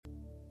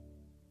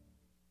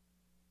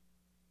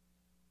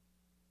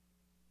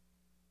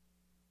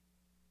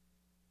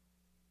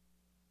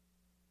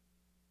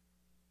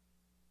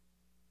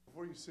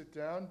Before you sit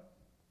down,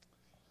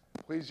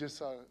 please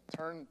just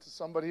turn to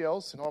somebody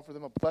else and offer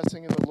them a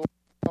blessing in the Lord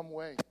in some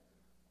way.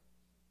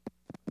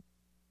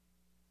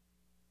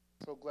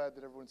 So glad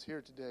that everyone's here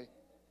today.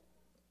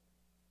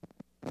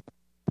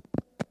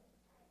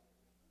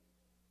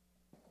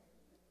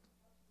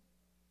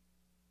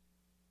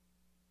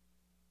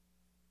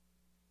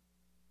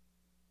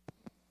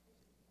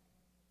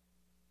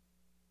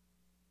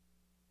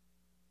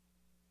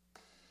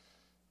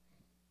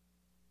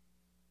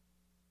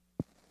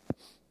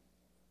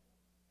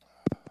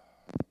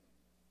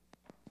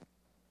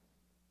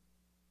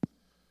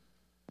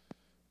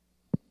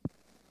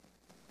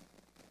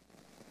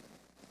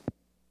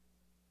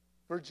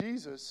 For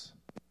Jesus,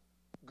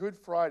 Good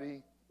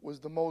Friday was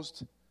the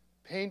most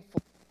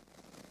painful,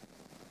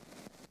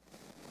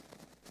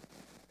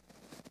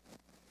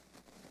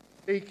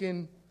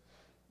 taken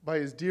by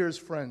his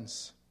dearest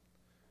friends.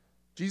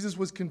 Jesus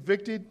was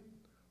convicted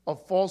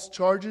of false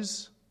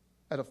charges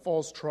at a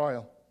false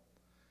trial.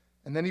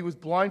 And then he was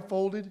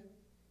blindfolded,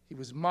 he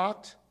was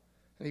mocked,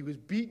 and he was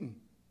beaten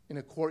in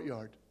a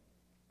courtyard.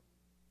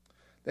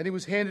 Then he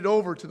was handed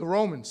over to the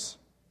Romans.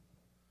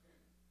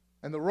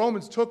 And the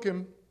Romans took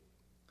him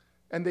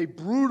and they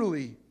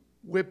brutally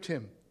whipped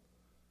him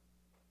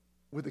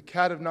with a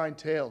cat of nine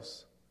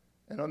tails.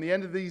 And on the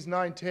end of these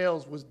 9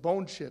 tails was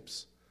bone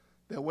chips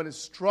that when it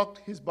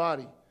struck his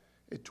body,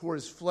 it tore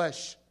his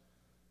flesh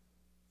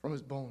from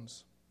his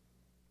bones.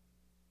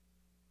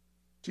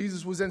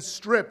 Jesus was then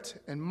stripped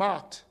and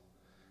mocked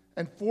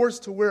and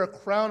forced to wear a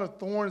crown of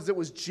thorns that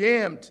was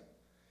jammed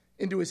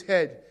into his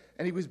head.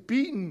 And he was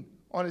beaten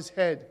on his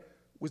head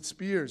with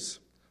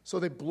spears so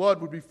that blood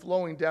would be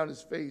flowing down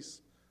his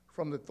face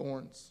from the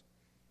thorns.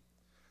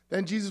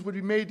 Then Jesus would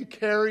be made to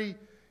carry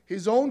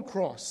his own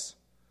cross.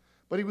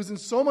 But he was in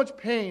so much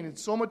pain and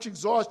so much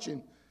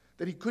exhaustion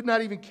that he could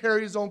not even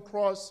carry his own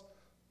cross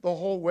the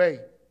whole way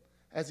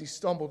as he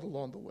stumbled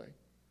along the way.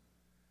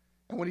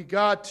 And when he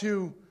got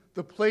to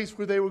the place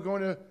where they were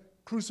going to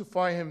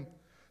crucify him,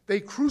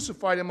 they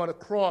crucified him on a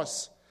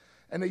cross,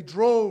 and they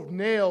drove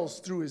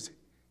nails through his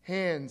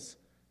hands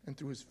and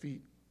through his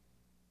feet.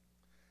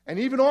 And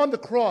even on the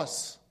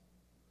cross,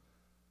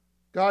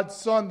 God's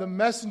Son, the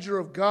messenger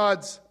of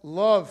God's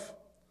love,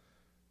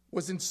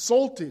 was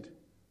insulted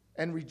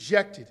and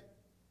rejected.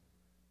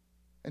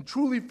 And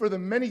truly, for the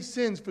many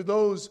sins, for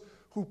those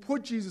who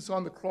put Jesus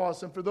on the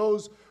cross and for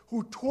those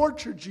who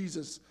tortured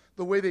Jesus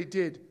the way they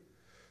did,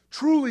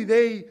 truly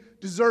they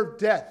deserve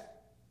death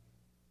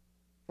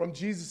from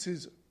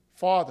Jesus'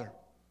 Father,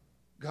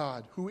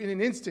 God, who in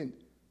an instant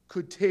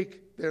could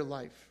take their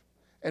life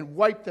and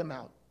wipe them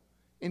out.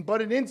 In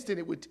but an instant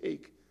it would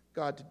take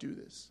God to do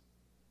this.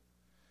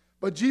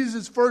 But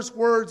Jesus' first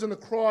words on the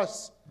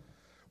cross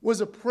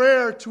was a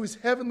prayer to his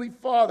heavenly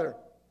Father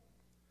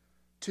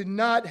to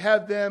not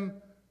have them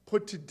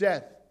put to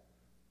death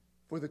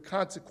for the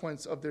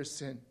consequence of their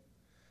sin,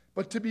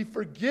 but to be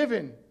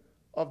forgiven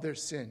of their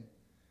sin.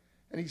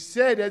 And he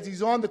said, as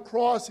he's on the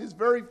cross, his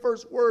very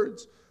first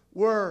words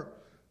were,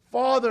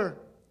 "Father,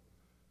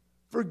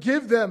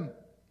 forgive them,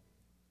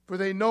 for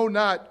they know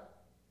not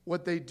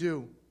what they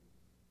do."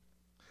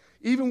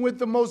 Even with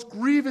the most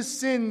grievous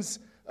sins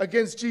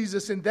against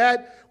Jesus and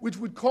that which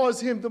would cause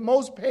him the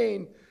most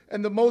pain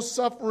and the most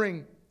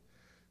suffering,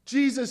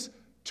 Jesus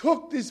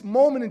took this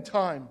moment in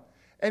time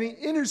and he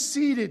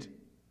interceded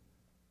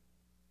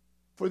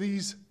for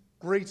these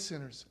great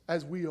sinners,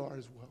 as we are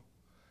as well.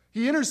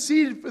 He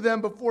interceded for them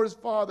before his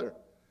Father,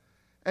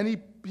 and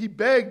he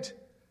begged,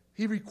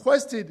 he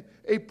requested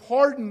a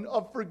pardon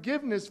of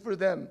forgiveness for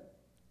them.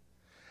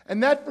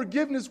 And that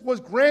forgiveness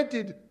was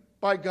granted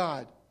by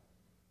God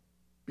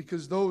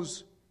because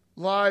those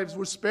lives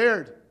were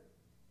spared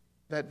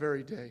that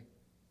very day.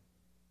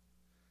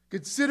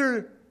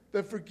 Consider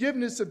the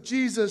forgiveness of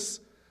Jesus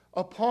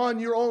upon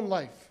your own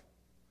life.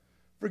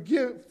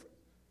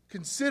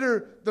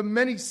 Consider the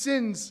many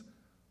sins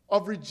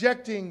of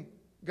rejecting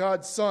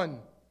God's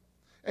Son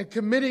and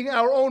committing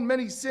our own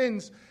many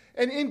sins.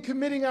 And in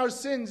committing our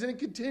sins and in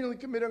continually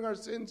committing our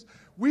sins,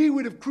 we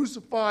would have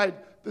crucified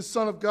the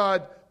Son of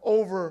God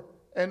over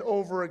and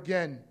over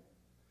again.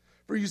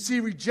 For you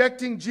see,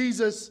 rejecting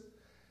Jesus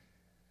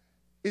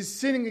is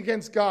sinning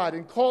against God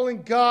and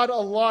calling God a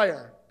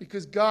liar,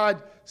 because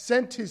God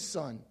sent his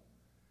Son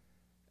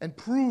and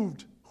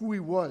proved who he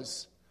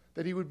was,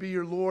 that he would be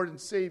your Lord and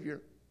Savior,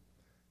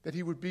 that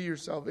he would be your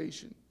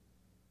salvation.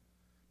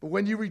 But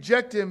when you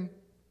reject him,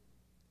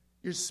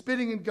 you're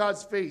spitting in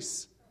God's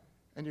face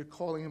and you're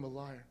calling him a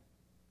liar.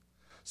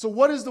 So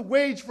what is the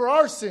wage for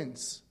our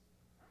sins?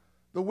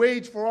 The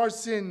wage for our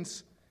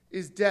sins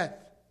is death.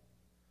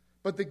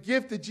 But the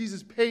gift that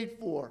Jesus paid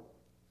for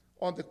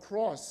on the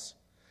cross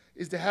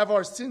is to have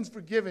our sins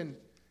forgiven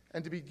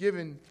and to be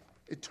given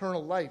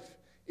eternal life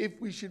if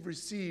we should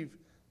receive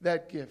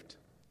that gift.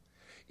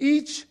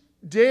 Each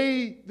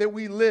day that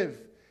we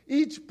live,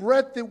 each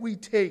breath that we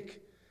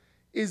take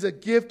is a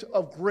gift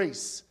of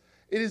grace.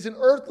 It is an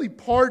earthly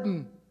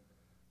pardon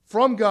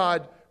from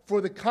God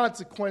for the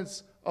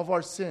consequence of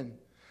our sin.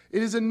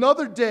 It is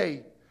another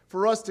day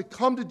for us to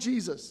come to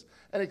Jesus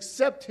and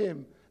accept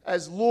him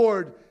as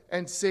Lord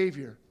and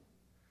Savior.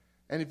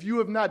 And if you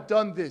have not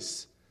done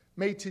this,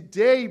 may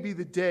today be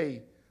the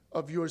day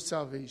of your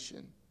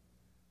salvation.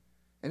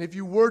 And if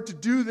you were to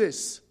do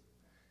this,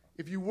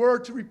 if you were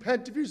to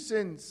repent of your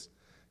sins,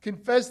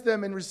 confess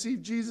them and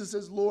receive Jesus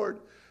as Lord,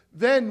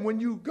 then when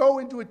you go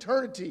into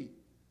eternity,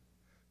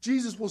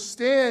 Jesus will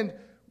stand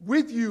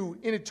with you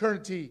in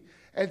eternity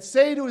and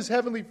say to his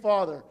heavenly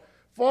Father,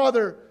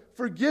 Father,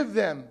 forgive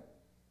them,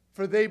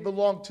 for they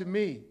belong to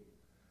me.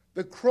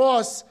 The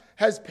cross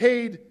has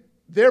paid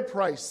their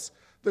price.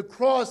 The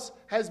cross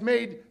has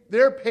made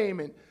their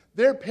payment.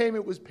 Their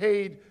payment was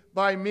paid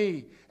by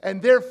me.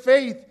 And their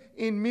faith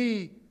in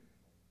me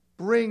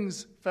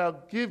brings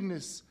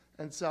forgiveness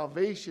and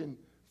salvation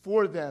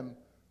for them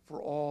for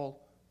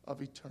all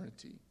of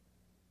eternity.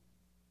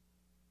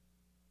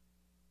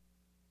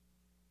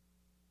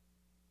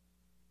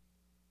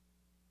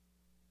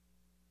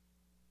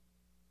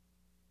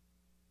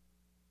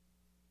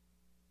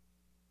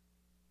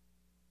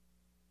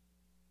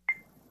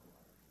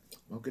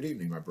 Well, good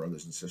evening, my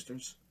brothers and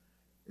sisters.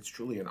 It's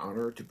truly an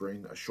honor to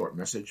bring a short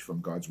message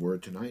from God's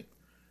Word tonight.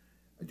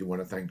 I do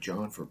want to thank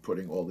John for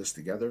putting all this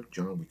together.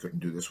 John, we couldn't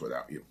do this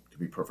without you, to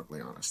be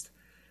perfectly honest.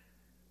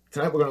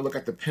 Tonight we're going to look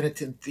at the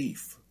penitent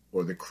thief,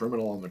 or the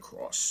criminal on the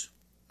cross,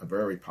 a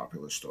very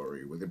popular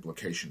story with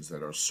implications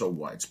that are so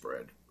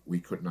widespread we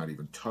could not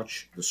even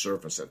touch the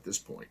surface at this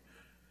point.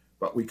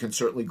 But we can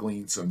certainly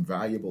glean some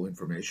valuable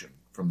information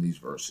from these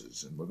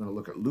verses. And we're going to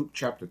look at Luke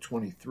chapter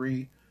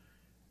 23,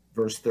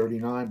 verse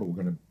 39, but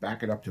we're going to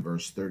back it up to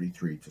verse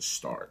 33 to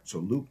start. So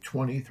Luke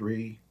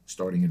 23,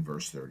 starting in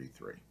verse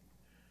 33.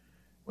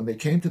 When they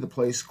came to the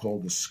place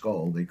called the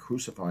Skull, they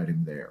crucified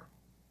him there,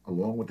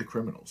 along with the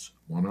criminals,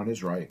 one on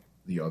his right,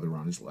 the other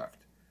on his left.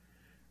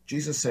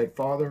 Jesus said,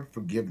 Father,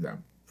 forgive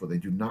them, for they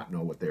do not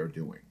know what they are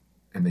doing.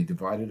 And they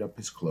divided up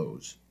his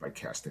clothes by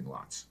casting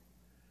lots.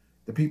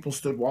 The people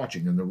stood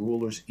watching, and the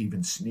rulers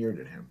even sneered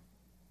at him.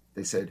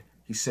 They said,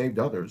 He saved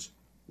others,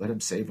 let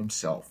him save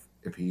himself,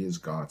 if he is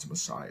God's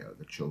Messiah,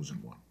 the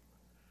chosen one.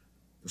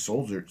 The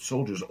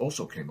soldiers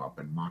also came up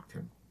and mocked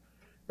him.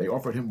 They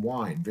offered him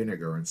wine,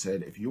 vinegar, and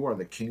said, If you are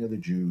the king of the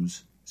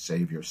Jews,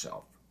 save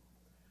yourself.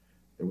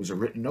 There was a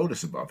written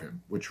notice above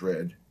him, which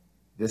read,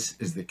 This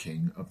is the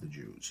King of the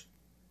Jews.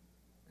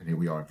 And here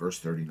we are at verse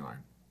 39,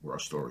 where our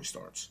story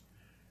starts.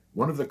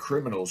 One of the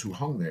criminals who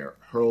hung there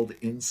hurled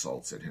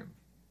insults at him.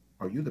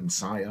 Are you the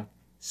Messiah?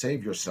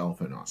 Save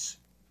yourself and us.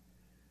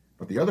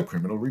 But the other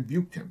criminal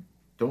rebuked him.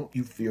 Don't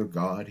you fear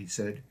God, he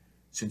said,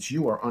 since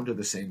you are under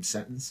the same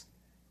sentence?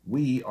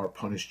 We are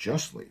punished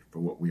justly for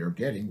what we are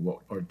getting, what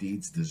our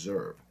deeds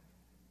deserve.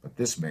 But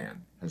this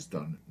man has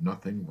done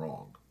nothing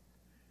wrong.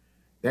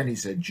 Then he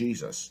said,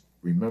 Jesus,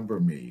 remember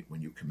me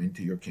when you come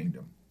into your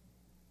kingdom.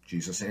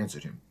 Jesus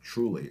answered him,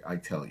 Truly, I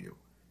tell you,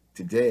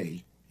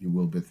 today you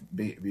will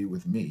be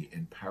with me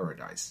in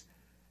paradise.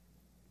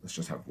 Let's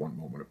just have one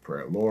moment of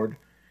prayer. Lord,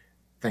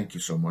 thank you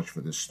so much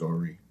for this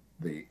story.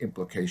 The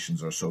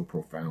implications are so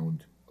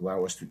profound.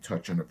 Allow us to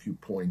touch on a few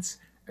points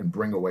and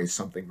bring away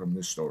something from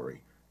this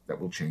story that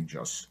will change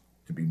us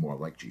to be more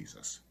like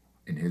Jesus.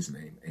 In his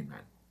name, amen.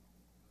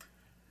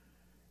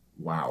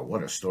 Wow,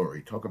 what a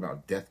story. Talk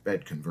about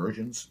deathbed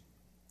conversions.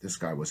 This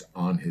guy was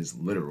on his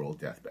literal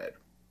deathbed.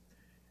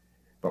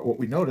 But what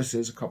we notice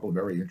is a couple of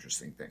very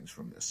interesting things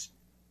from this.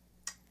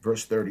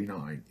 Verse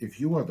 39, if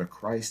you are the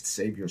Christ,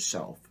 save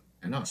yourself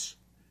and us.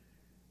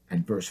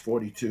 And verse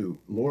 42,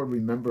 Lord,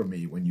 remember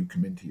me when you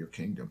come into your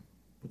kingdom.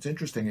 What's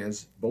interesting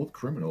is both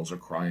criminals are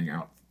crying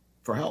out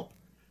for help.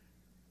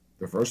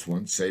 The first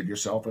one, save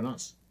yourself and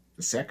us.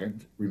 The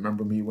second,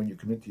 remember me when you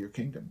come into your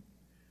kingdom.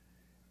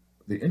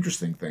 The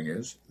interesting thing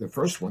is the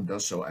first one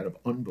does so out of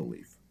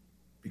unbelief,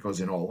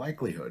 because in all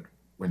likelihood,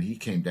 when he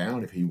came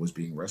down, if he was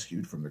being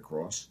rescued from the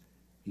cross,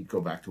 he'd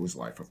go back to his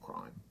life of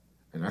crime.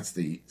 And that's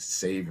the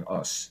save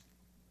us,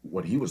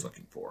 what he was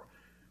looking for.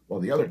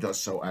 While the other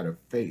does so out of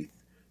faith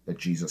that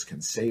Jesus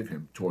can save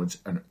him towards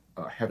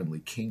a heavenly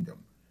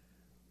kingdom,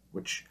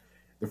 which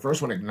the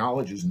first one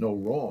acknowledges no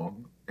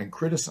wrong and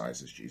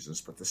criticizes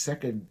Jesus, but the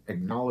second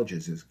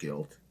acknowledges his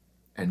guilt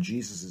and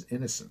Jesus'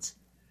 innocence.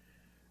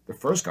 The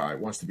first guy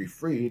wants to be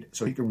freed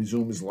so he can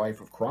resume his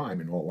life of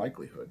crime in all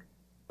likelihood.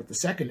 But the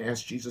second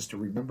asks Jesus to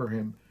remember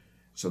him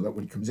so that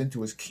when he comes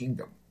into his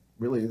kingdom,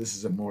 really this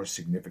is a more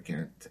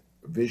significant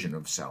vision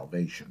of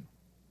salvation.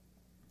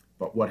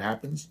 But what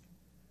happens?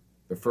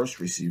 The first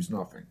receives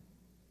nothing,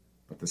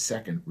 but the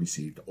second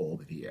received all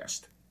that he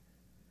asked.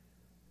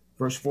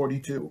 Verse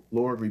 42,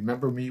 Lord,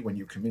 remember me when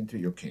you come into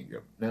your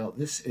kingdom. Now,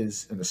 this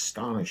is an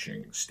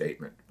astonishing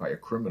statement by a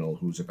criminal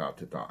who's about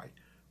to die.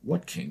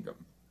 What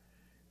kingdom?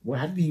 Well,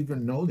 how did he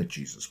even know that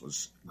Jesus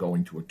was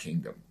going to a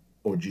kingdom,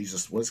 or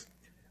Jesus was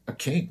a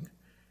king?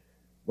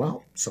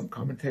 Well, some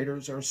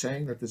commentators are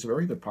saying that there's a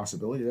very good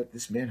possibility that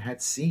this man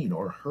had seen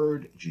or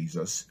heard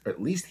Jesus, or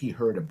at least he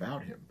heard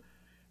about him,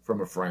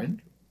 from a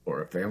friend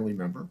or a family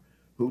member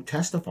who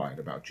testified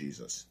about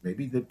Jesus.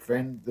 Maybe the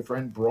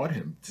friend brought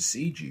him to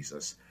see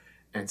Jesus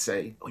and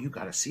say, oh, you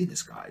got to see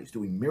this guy. He's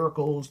doing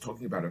miracles,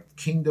 talking about a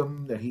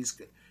kingdom that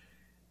he's...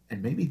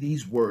 And maybe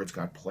these words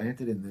got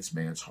planted in this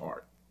man's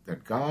heart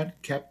that God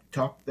kept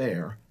tucked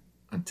there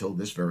until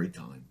this very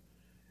time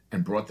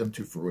and brought them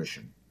to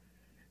fruition.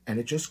 And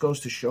it just goes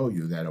to show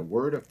you that a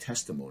word of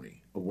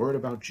testimony, a word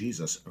about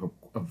Jesus,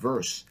 a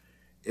verse,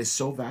 is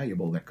so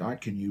valuable that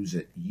God can use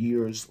it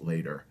years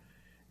later.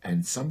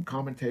 And some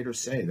commentators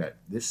say that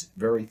this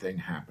very thing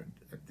happened,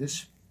 that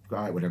this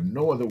guy would have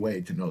no other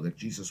way to know that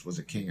Jesus was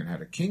a king and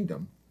had a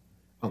kingdom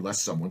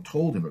unless someone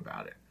told him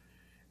about it.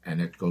 And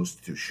it goes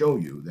to show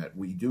you that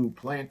we do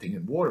planting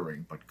and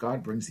watering, but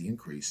God brings the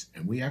increase,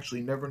 and we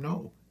actually never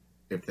know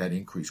if that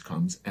increase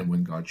comes and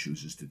when God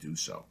chooses to do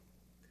so.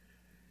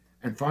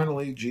 And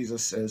finally,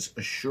 Jesus says,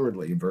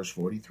 assuredly, in verse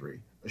 43,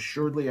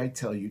 assuredly I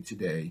tell you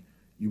today,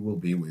 you will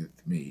be with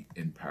me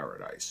in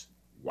paradise.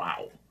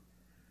 Wow.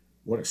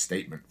 What a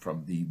statement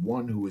from the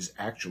one who is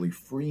actually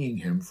freeing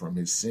him from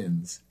his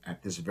sins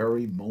at this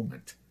very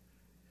moment.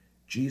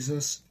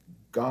 Jesus'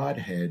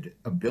 Godhead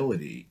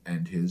ability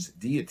and his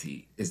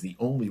deity is the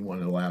only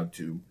one allowed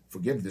to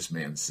forgive this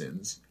man's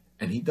sins,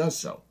 and he does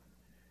so.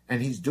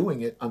 And he's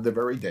doing it on the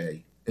very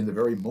day, in the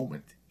very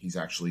moment, he's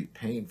actually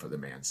paying for the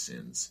man's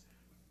sins.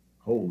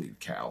 Holy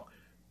cow,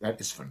 that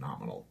is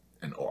phenomenal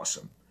and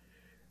awesome.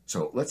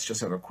 So let's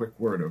just have a quick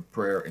word of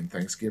prayer and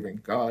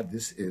thanksgiving. God,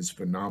 this is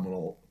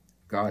phenomenal.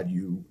 God,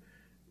 you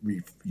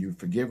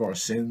forgive our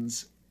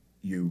sins,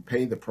 you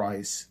pay the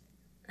price,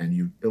 and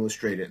you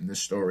illustrate it in this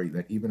story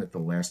that even at the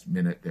last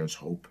minute there's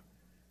hope.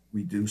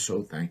 We do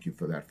so thank you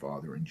for that,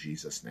 Father, in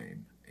Jesus'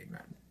 name.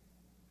 Amen.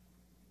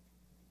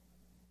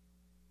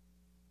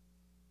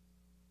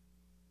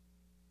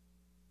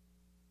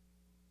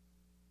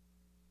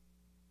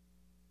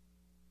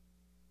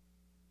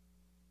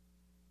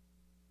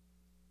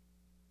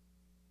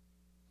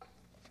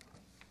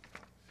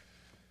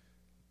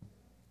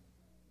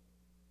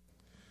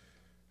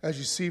 As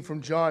you see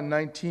from John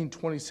 19,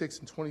 26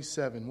 and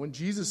 27, when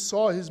Jesus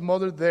saw his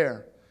mother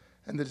there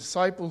and the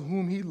disciple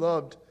whom he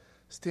loved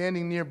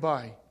standing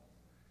nearby,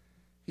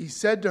 he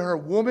said to her,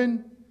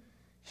 "Woman,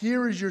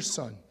 here is your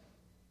son."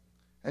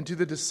 And to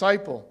the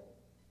disciple,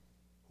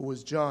 who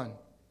was John,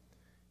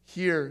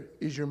 "Here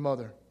is your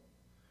mother."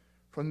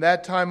 From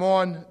that time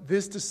on,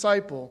 this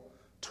disciple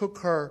took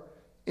her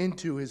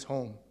into his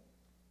home.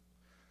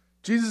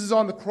 Jesus is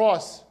on the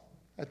cross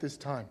at this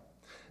time,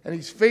 and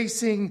he's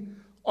facing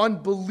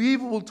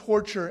unbelievable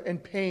torture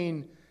and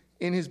pain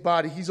in his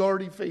body. He's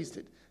already faced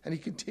it, and he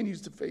continues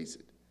to face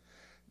it.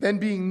 Then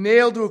being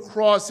nailed to a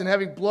cross and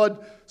having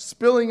blood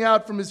spilling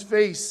out from his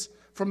face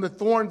from the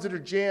thorns that are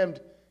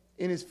jammed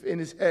in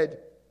his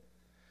head.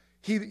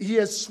 He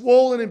has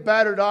swollen and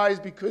battered eyes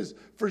because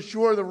for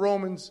sure the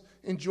Romans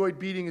enjoyed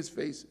beating his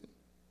face.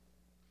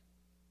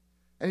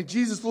 And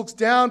Jesus looks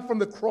down from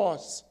the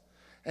cross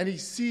and he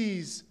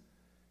sees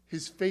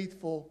his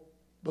faithful,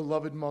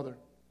 beloved mother,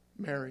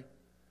 Mary.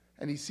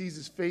 And he sees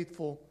his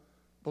faithful,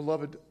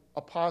 beloved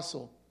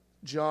apostle,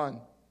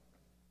 John.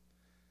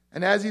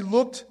 And as he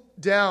looked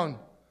down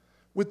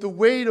with the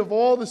weight of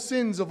all the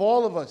sins of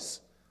all of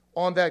us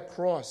on that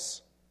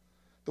cross,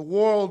 the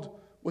world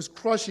was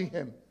crushing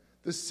him.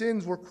 The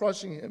sins were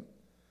crushing him.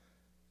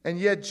 And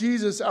yet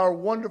Jesus, our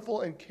wonderful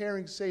and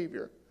caring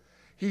Savior,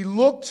 he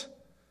looked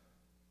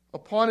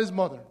upon his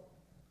mother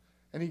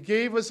and he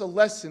gave us a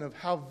lesson of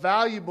how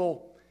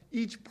valuable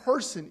each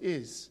person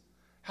is,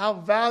 how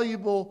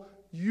valuable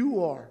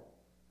you are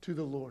to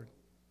the Lord.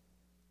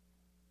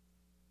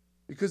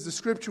 Because the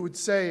scripture would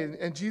say,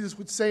 and Jesus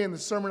would say in the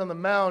Sermon on the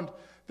Mount,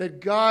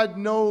 that God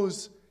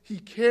knows, he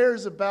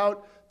cares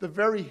about the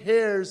very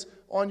hairs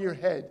on your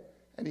head,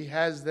 and he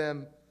has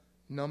them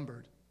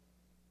numbered.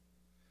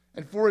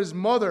 And for his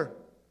mother,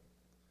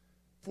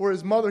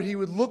 he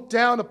would look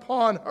down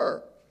upon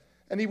her,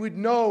 and he would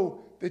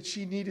know that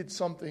she needed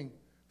something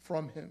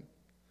from him.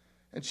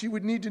 And she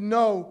would need to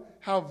know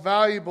how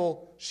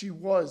valuable she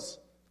was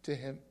to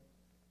him.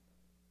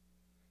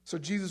 So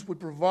Jesus would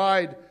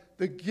provide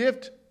the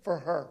gift for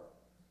her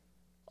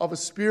of a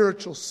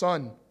spiritual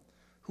son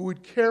who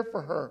would care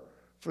for her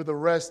for the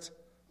rest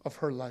of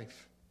her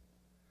life.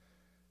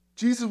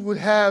 Jesus would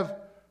have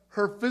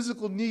her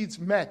physical needs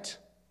met.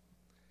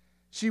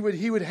 He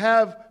would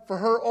have for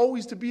her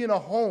always to be in a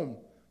home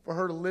for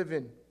her to live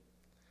in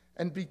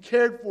and be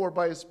cared for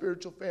by a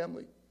spiritual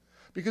family.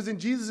 Because in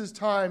Jesus'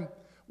 time,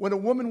 when a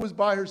woman was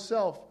by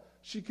herself,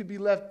 she could be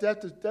left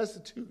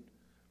destitute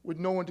with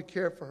no one to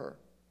care for her.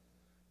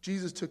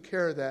 Jesus took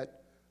care of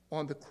that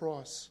on the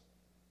cross.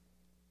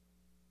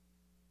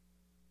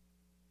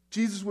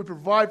 Jesus would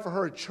provide for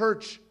her a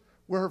church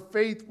where her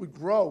faith would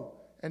grow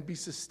and be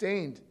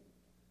sustained,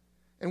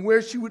 and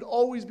where she would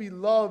always be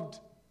loved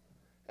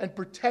and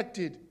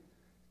protected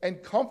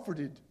and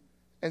comforted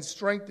and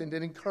strengthened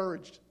and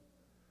encouraged.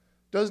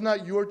 Does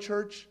not your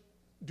church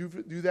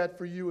do that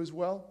for you as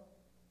well?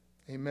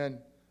 Amen.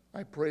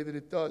 I pray that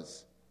it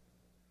does.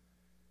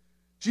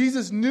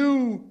 Jesus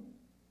knew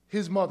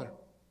his mother.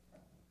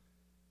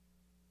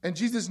 And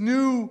Jesus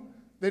knew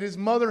that his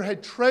mother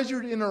had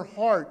treasured in her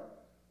heart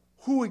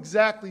who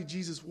exactly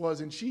Jesus was.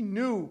 And she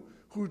knew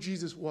who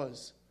Jesus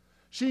was.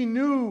 She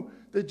knew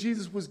that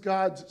Jesus was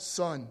God's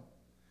son.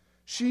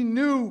 She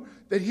knew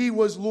that he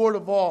was Lord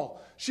of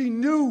all. She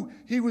knew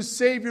he was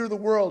Savior of the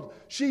world.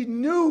 She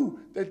knew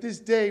that this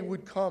day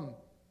would come.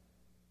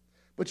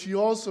 But she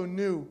also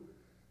knew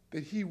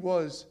that he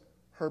was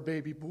her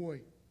baby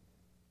boy.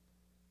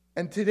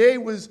 And today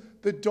was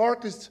the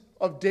darkest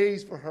of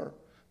days for her.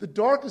 The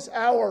darkest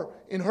hour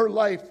in her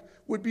life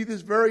would be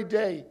this very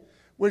day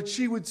when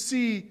she would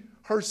see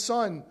her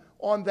son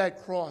on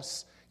that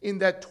cross in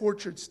that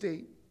tortured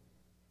state.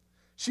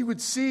 She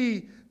would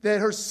see that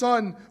her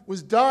son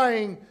was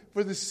dying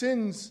for the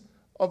sins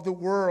of the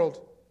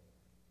world.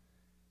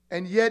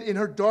 And yet in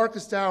her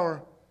darkest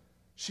hour,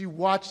 she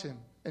watched him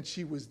and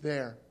she was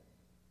there.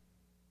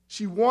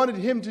 She wanted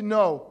him to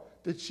know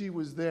that she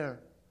was there,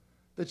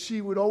 that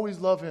she would always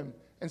love him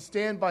and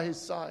stand by his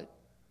side.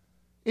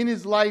 In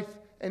his life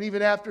and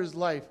even after his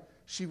life,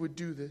 she would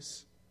do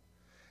this.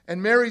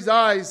 And Mary's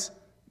eyes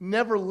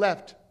never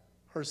left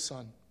her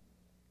son.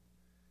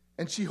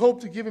 And she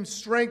hoped to give him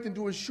strength and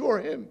to assure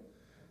him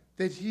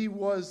that he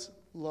was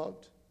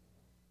loved.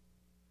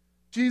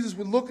 Jesus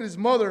would look at his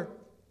mother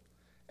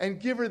and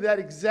give her that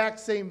exact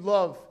same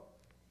love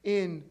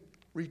in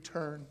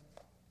return.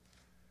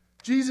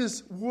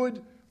 Jesus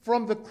would,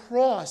 from the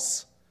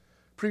cross,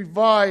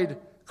 provide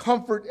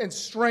comfort and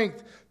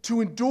strength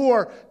to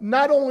endure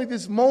not only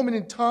this moment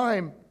in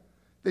time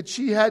that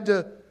she had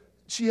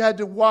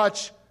to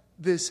watch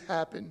this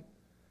happen,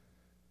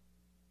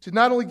 to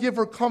not only give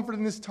her comfort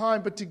in this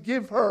time, but to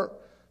give her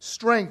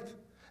strength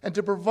and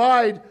to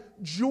provide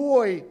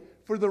joy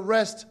for the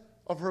rest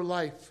of her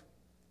life.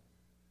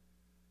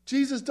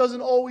 Jesus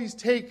doesn't always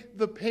take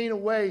the pain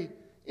away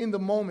in the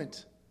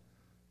moment.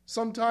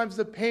 Sometimes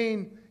the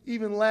pain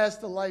even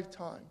lasts a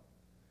lifetime.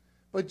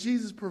 But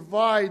Jesus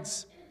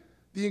provides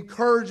the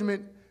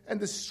encouragement and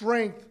the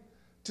strength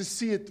to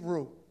see it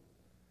through.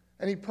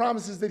 And he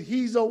promises that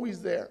he's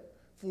always there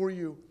for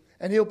you.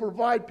 And he'll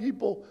provide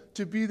people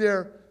to be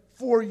there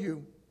for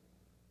you.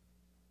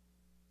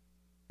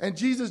 And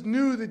Jesus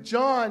knew that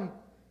John,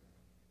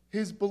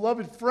 his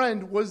beloved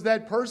friend, was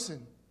that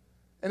person.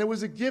 And it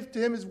was a gift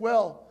to him as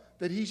well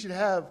that he should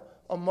have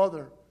a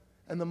mother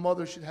and the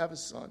mother should have a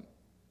son.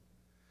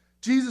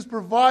 Jesus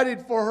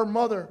provided for her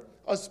mother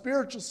a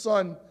spiritual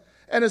son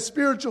and a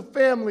spiritual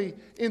family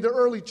in the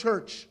early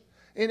church.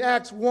 In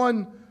Acts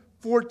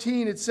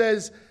 1:14 it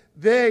says,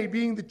 they,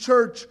 being the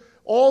church,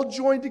 all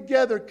joined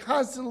together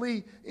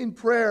constantly in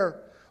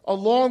prayer,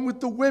 along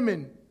with the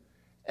women,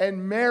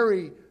 and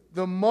Mary,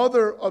 the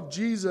mother of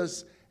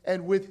Jesus,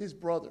 and with his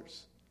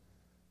brothers.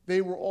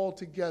 They were all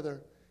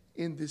together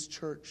in this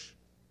church.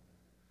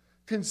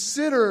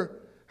 Consider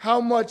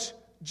how much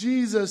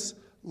Jesus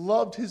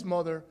loved his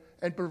mother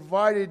and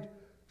provided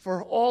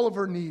for all of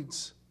her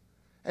needs.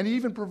 And he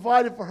even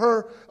provided for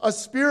her a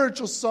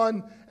spiritual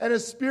son and a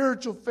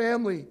spiritual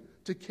family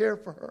to care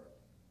for her.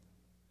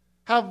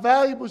 How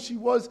valuable she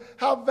was,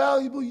 how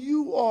valuable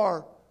you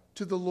are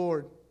to the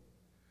Lord.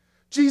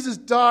 Jesus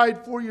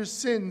died for your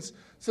sins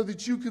so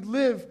that you could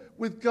live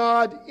with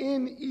God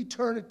in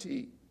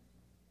eternity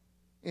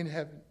in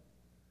heaven.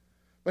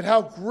 But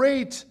how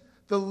great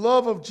the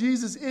love of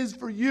Jesus is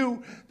for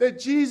you, that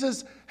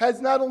Jesus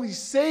has not only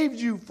saved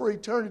you for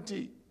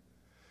eternity,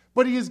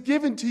 but he has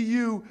given to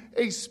you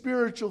a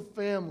spiritual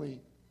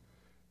family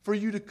for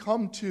you to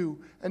come to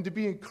and to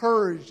be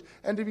encouraged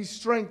and to be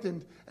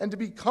strengthened and to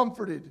be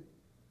comforted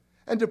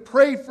and to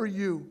pray for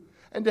you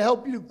and to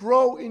help you to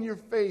grow in your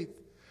faith.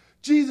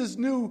 Jesus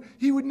knew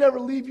he would never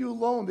leave you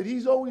alone, that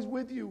he's always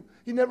with you.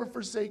 He never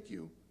forsake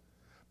you.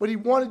 But he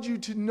wanted you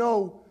to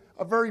know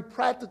a very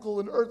practical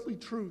and earthly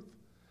truth,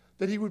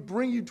 that he would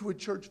bring you to a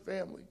church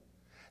family.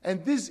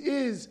 And this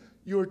is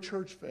your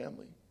church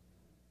family.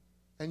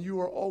 And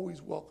you are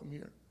always welcome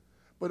here.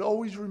 But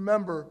always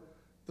remember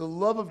the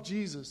love of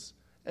Jesus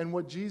and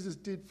what Jesus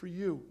did for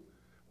you.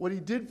 What he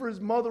did for his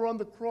mother on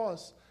the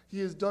cross, he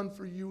has done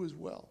for you as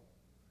well.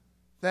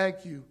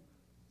 Thank you,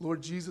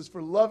 Lord Jesus,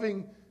 for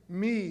loving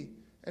me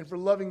and for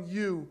loving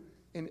you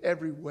in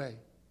every way.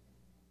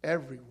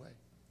 Every way.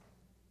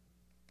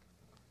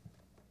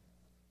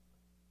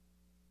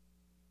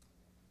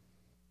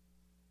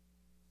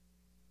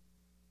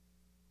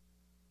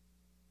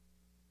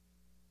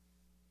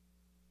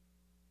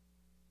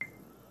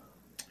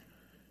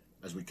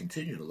 As we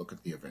continue to look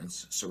at the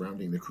events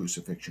surrounding the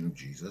crucifixion of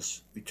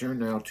Jesus, we turn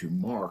now to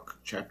Mark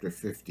chapter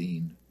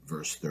 15,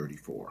 verse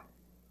 34.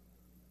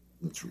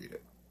 Let's read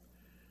it.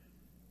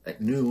 At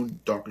noon,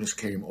 darkness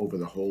came over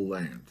the whole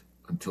land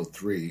until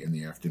 3 in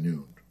the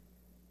afternoon.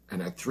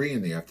 And at 3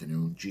 in the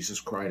afternoon, Jesus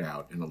cried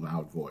out in a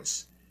loud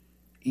voice,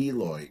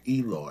 Eloi,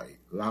 Eloi,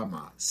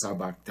 lama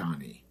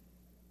sabachthani,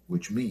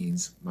 which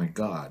means, my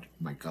God,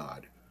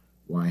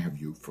 why have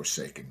you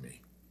forsaken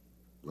me?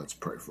 Let's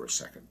pray for a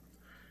second.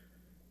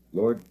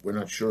 Lord, we're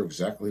not sure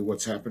exactly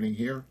what's happening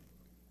here,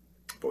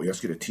 but we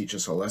ask you to teach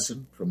us a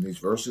lesson from these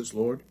verses,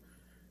 Lord,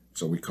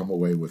 so we come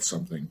away with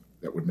something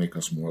that would make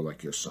us more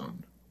like your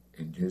Son.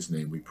 In his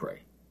name we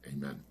pray.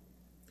 Amen.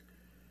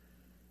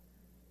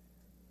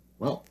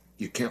 Well,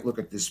 you can't look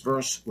at this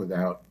verse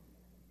without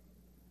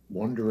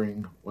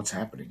wondering what's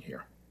happening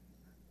here.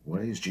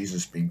 What is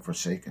Jesus being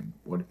forsaken?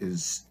 What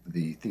is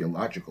the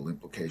theological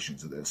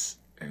implications of this?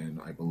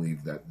 And I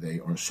believe that they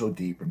are so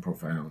deep and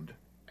profound,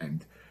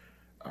 and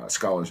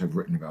scholars have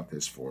written about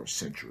this for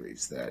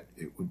centuries, that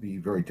it would be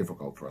very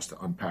difficult for us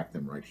to unpack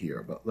them right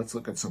here. But let's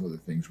look at some of the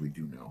things we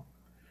do know.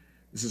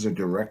 This is a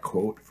direct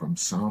quote from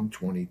Psalm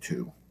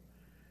 22,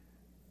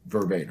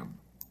 verbatim.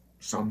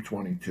 Psalm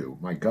 22,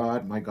 my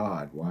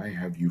God, why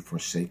have you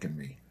forsaken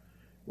me?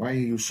 Why are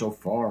you so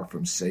far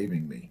from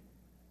saving me?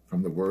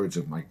 From the words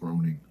of my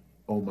groaning,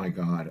 O my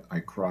God, I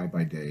cry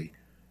by day,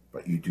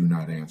 but you do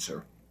not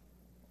answer,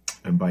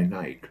 and by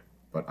night,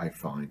 but I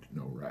find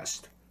no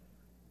rest.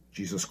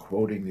 Jesus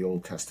quoting the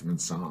Old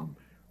Testament psalm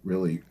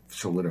really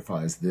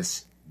solidifies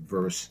this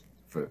verse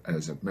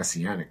as a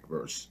messianic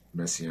verse,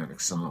 messianic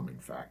psalm, in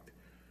fact.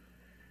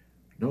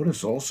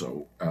 Notice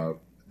also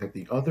that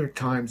the other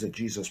times that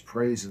Jesus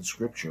prays in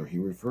Scripture, he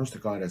refers to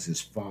God as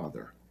his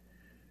Father.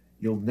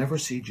 You'll never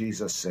see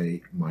Jesus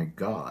say, my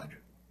God,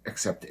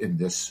 except in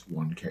this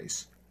one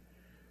case.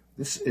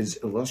 This is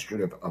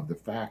illustrative of the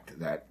fact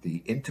that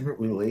the intimate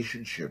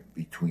relationship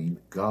between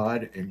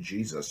God and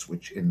Jesus,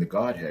 which in the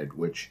Godhead,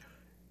 which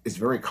is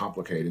very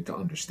complicated to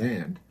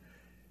understand,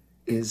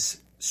 is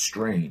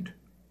strained.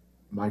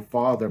 My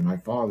Father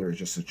is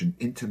just such an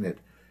intimate,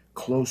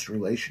 close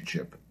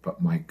relationship,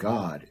 but my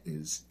God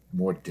is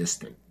more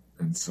distant.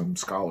 And some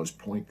scholars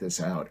point this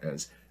out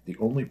as the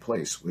only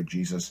place where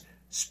Jesus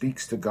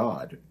speaks to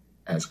God,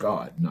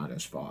 not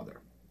as Father.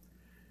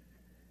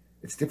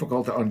 It's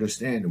difficult to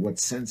understand in what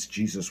sense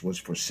Jesus was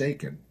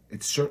forsaken.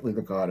 It's certainly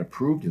that God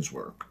approved his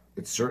work.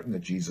 It's certain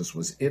that Jesus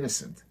was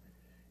innocent.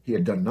 He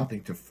had done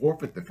nothing to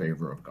forfeit the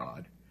favor of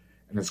God.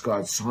 And as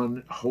God's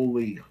Son,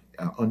 holy,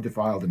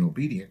 undefiled, and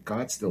obedient,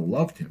 God still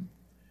loved him.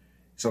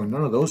 So in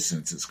none of those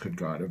senses could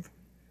God have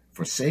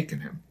forsaken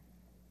him.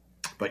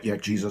 But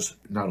yet Jesus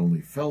not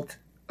only felt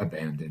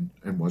abandoned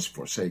and was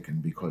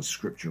forsaken because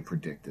Scripture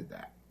predicted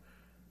that.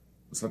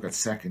 Let's look at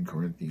 2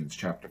 Corinthians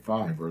chapter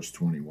 5, verse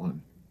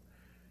 21.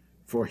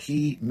 For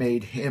he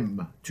made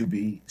him to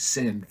be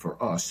sin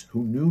for us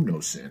who knew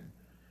no sin,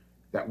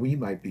 that we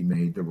might be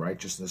made the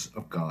righteousness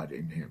of God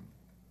in him.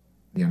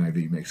 The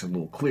NIV makes it a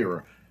little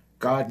clearer.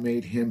 God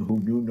made him who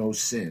knew no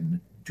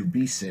sin to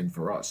be sin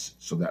for us,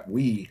 so that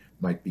we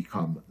might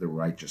become the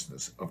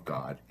righteousness of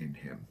God in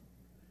him.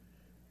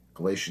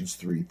 Galatians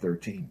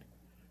 3:13.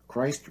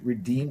 Christ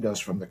redeemed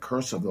us from the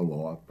curse of the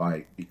law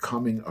by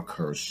becoming a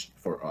curse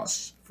for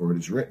us. For it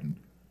is written,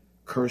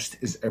 cursed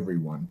is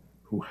everyone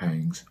who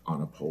hangs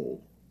on a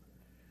pole.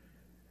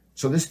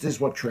 So this is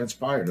what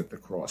transpired at the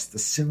cross. The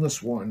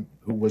sinless one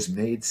who was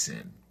made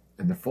sin,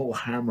 and the full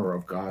hammer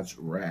of God's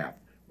wrath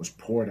was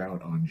poured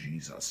out on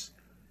Jesus.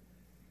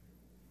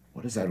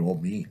 What does that all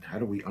mean? How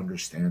do we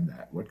understand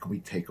that? What can we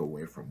take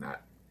away from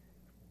that?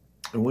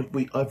 And would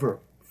we ever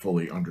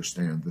fully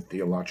understand the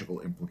theological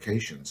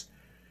implications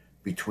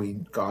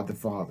between God the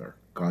Father,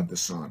 God the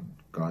Son,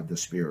 God the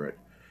Spirit,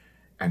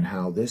 and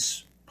how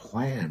this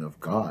plan of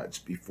God's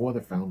before the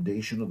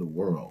foundation of the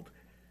world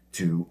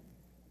to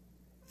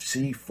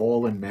see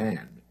fallen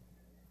man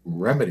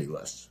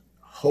remediless,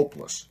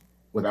 hopeless,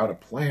 without a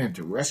plan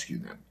to rescue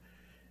them,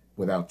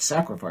 without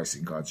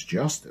sacrificing God's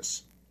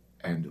justice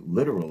and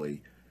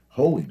literally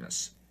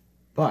holiness,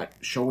 but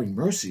showing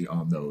mercy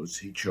on those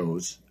he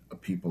chose a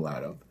people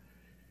out of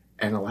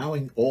and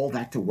allowing all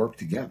that to work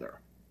together.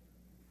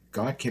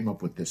 God came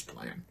up with this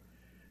plan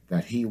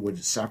that he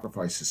would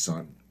sacrifice his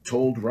son,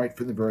 told right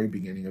from the very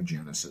beginning of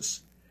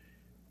Genesis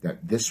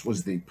that this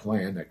was the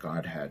plan that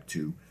God had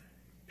to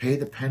pay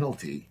the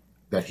penalty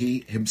that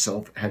he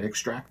himself had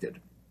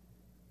extracted.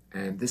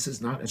 And this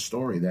is not a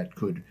story that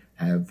could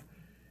have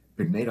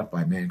been made up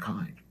by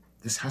mankind.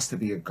 This has to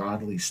be a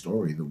godly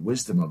story. The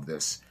wisdom of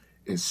this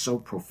is so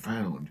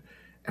profound.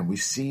 And we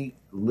see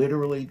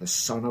literally the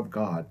Son of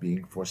God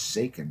being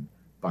forsaken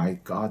by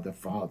God the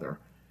Father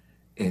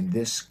in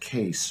this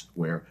case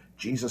where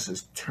Jesus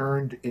is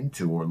turned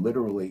into, or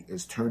literally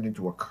is turned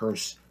into a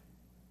curse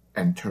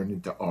and turned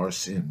into our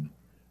sin,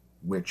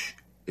 which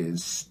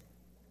is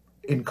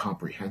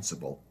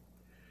incomprehensible.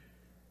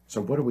 So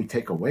what do we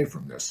take away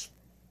from this?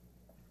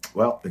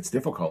 Well, it's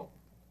difficult.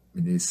 I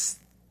mean, these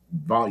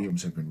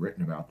volumes have been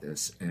written about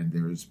this, and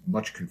there is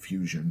much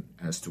confusion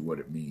as to what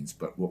it means.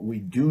 But what we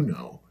do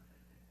know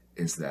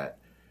is that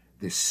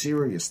the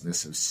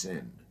seriousness of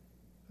sin,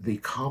 the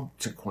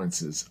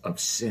consequences of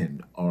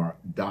sin are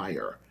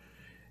dire,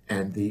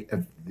 and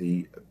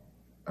the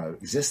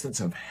existence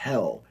of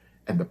hell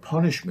and the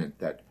punishment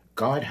that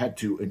God had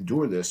to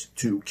endure this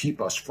to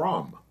keep us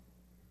from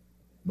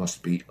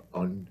must be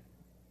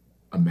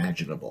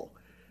unimaginable.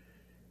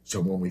 So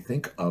when we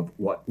think of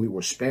what we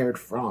were spared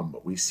from,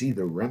 we see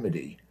the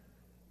remedy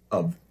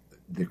of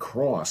the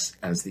cross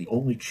as the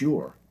only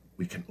cure.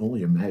 We can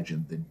only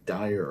imagine the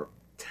dire,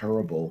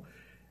 terrible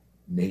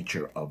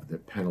nature of the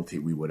penalty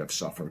we would have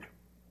suffered.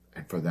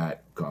 And for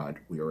that, God,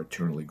 we are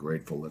eternally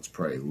grateful. Let's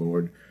pray.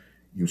 Lord,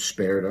 you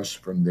spared us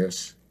from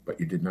this, but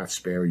you did not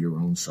spare your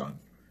own Son.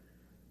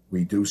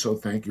 We do so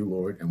thank you,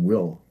 Lord, and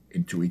will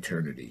into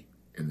eternity.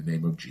 In the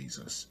name of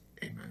Jesus,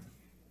 amen.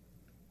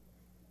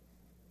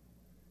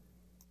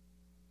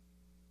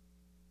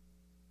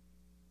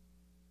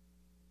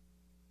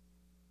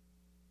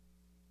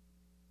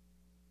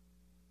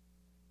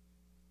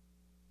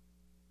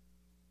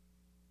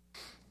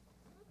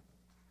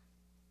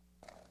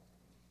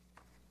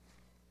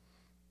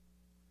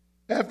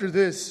 After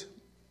this,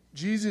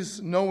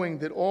 Jesus, knowing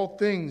that all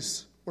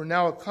things were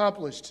now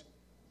accomplished,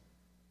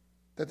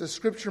 that the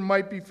scripture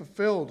might be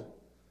fulfilled,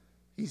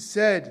 he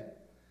said,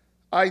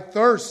 I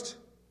thirst.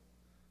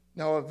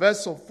 Now a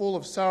vessel full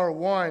of sour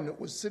wine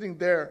was sitting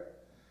there,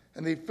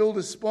 and they filled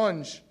a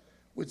sponge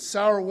with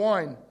sour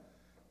wine,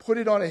 put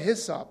it on a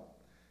hyssop,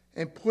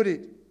 and put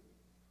it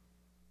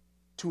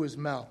to his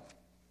mouth.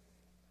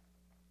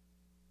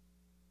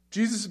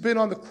 Jesus has been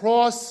on the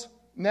cross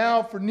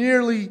now for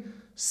nearly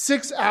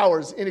 6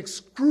 hours in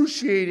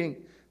excruciating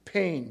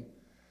pain,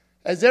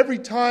 as every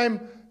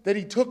time that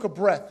he took a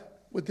breath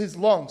with his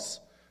lungs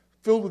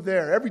filled with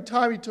air, every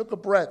time he took a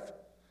breath,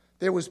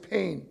 there was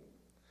pain.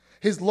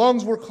 His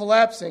lungs were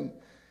collapsing.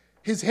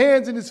 His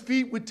hands and his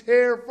feet would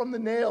tear from the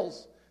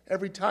nails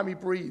every time he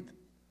breathed.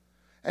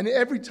 And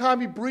every time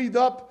he breathed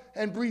up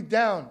and breathed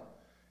down,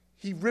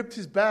 he ripped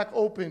his back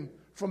open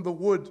from the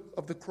wood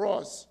of the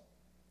cross.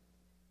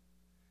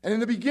 And in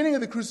the beginning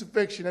of the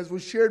crucifixion, as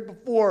was shared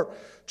before,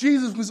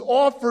 Jesus was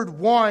offered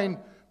wine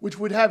which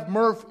would have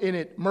myrrh in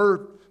it.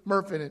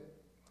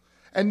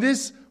 And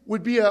this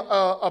would be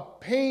a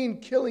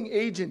pain-killing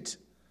agent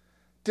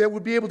that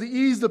would be able to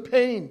ease the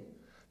pain.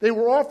 They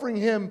were offering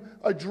him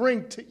a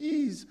drink to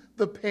ease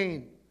the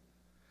pain.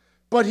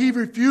 But he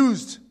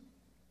refused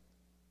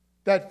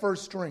that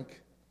first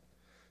drink.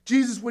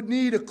 Jesus would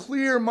need a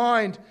clear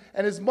mind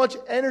and as much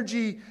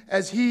energy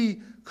as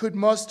he could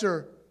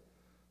muster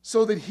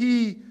so that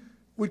he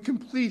would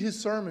complete his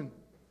sermon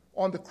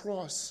on the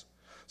cross,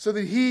 so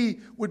that he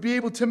would be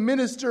able to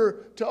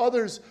minister to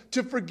others,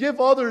 to forgive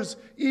others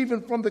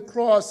even from the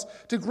cross,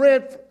 to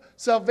grant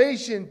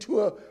salvation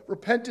to a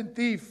repentant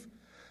thief,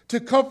 to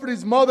comfort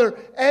his mother,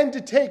 and to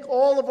take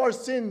all of our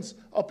sins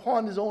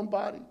upon his own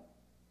body.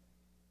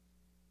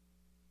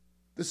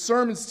 The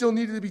sermon still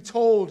needed to be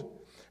told,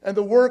 and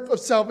the work of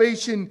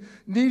salvation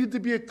needed to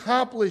be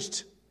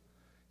accomplished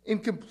in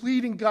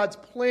completing God's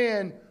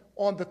plan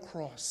on the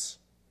cross.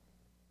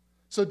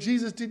 So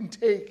Jesus didn't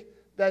take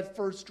that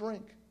first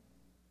drink.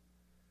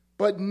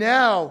 But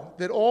now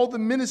that all the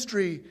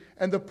ministry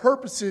and the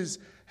purposes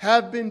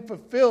have been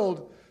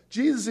fulfilled,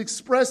 Jesus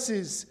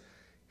expresses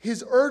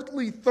his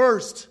earthly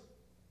thirst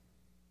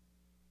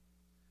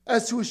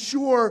as to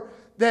assure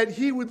that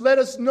he would let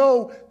us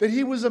know that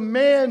he was a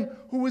man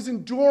who was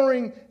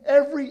enduring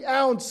every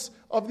ounce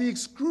of the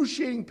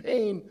excruciating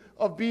pain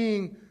of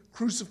being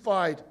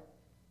crucified.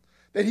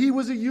 That he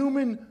was a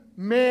human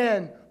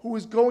man who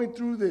was going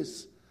through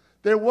this.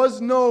 There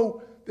was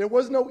no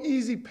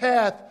easy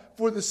path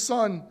for the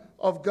Son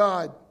of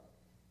God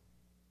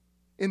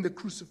in the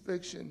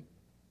crucifixion.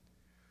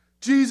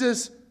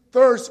 Jesus'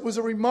 thirst was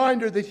a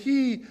reminder that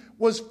he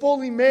was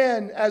fully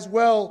man as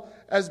well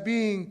as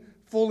being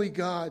fully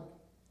God.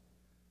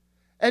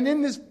 And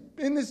in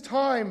this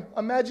time,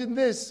 imagine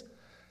this,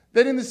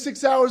 that in the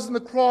 6 hours on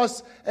the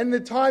cross and the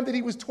time that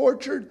he was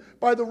tortured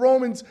by the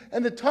Romans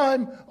and the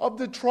time of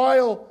the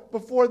trial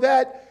before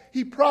that,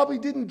 he probably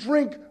didn't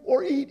drink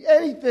or eat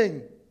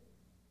anything.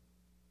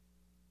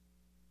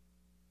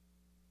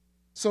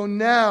 So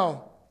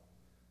now,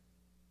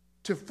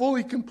 to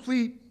fully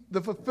complete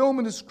the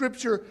fulfillment of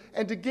Scripture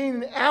and to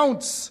gain an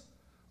ounce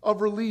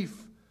of relief,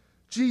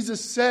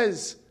 Jesus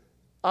says,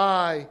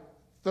 I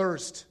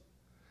thirst.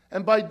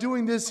 And by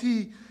doing this,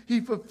 he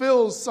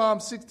fulfills Psalm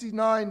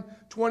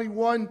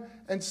 69:21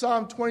 and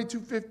Psalm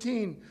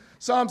 22:15.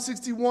 Psalm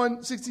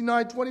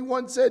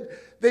 69:21 said,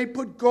 they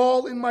put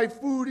gall in my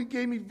food and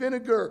gave me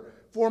vinegar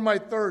for my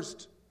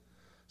thirst.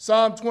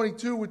 Psalm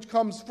 22, which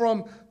comes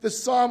from the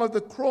Psalm of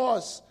the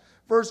Cross,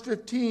 verse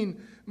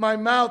 15, my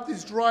mouth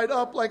is dried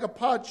up like a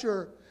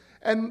potsherd,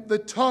 and the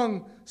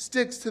tongue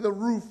sticks to the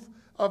roof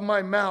of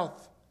my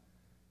mouth.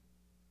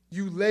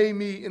 You lay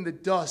me in the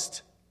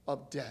dust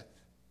of death.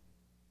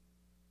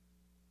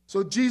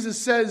 So Jesus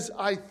says,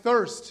 I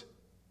thirst.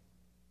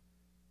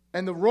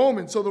 And the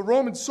Roman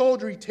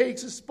soldier, he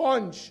takes a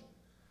sponge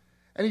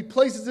and he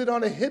places it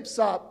on a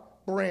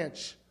hyssop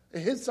branch, a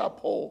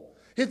hyssop pole.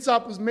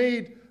 Hyssop was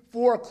made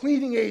for a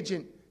cleaning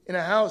agent in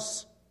a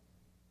house.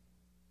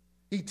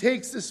 He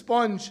takes the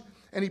sponge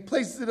and he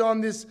places it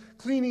on this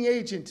cleaning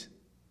agent,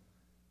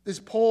 this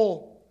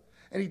pole.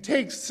 And he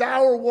takes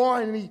sour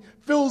wine and he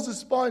fills the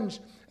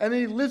sponge and then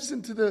he lifts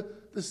it to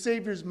the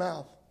Savior's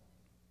mouth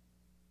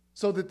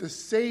so that the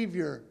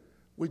Savior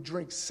would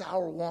drink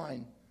sour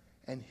wine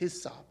and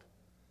hyssop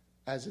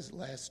as his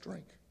last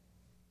drink.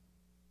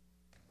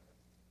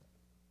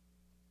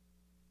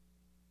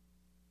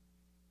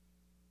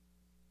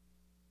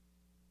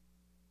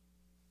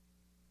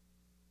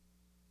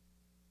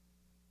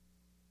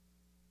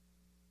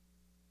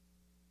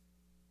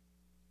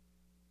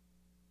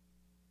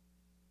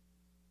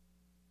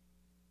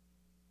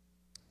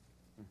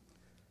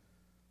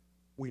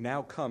 we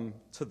now come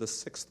to the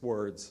sixth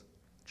words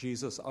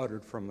Jesus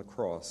uttered from the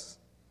cross.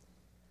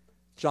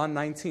 John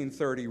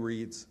 19:30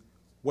 reads,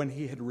 "When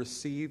he had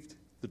received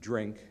the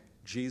drink,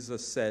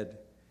 Jesus said,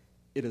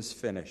 'It is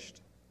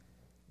finished.'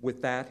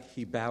 With that,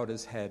 he bowed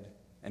his head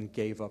and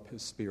gave up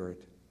his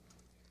spirit."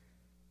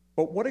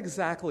 But what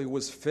exactly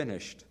was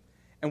finished?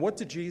 And what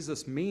did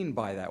Jesus mean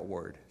by that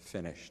word,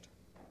 finished?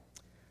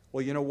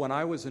 Well, when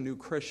I was a new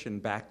Christian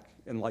back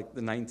in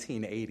the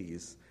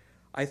 1980s,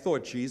 I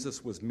thought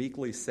Jesus was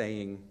meekly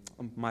saying,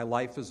 "My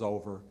life is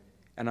over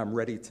and I'm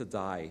ready to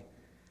die."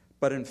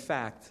 But in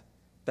fact,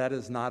 that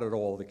is not at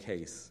all the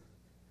case.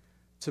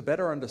 To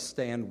better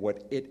understand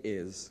what it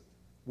is,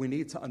 we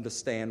need to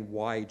understand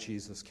why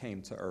Jesus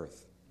came to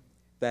earth.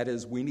 That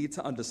is, we need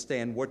to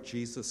understand what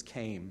Jesus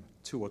came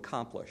to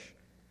accomplish.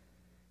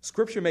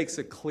 Scripture makes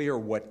it clear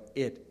what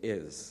it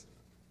is.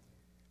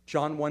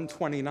 John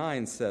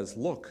 1:29 says,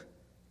 "Look,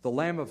 the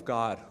Lamb of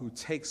God who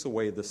takes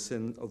away the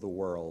sin of the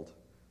world."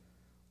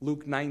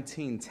 Luke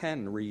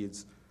 19:10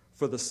 reads,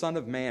 "For the Son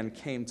of Man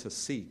came to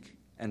seek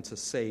and to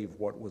save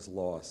what was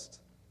lost."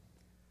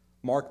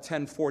 Mark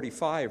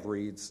 10:45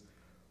 reads,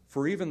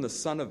 "For even the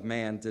Son of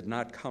Man did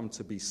not come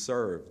to be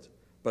served,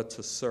 but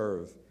to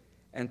serve,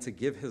 and to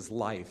give his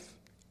life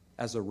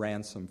as a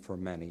ransom for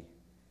many."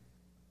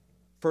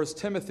 1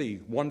 Timothy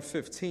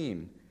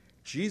 1:15,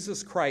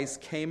 "Jesus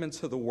Christ came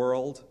into the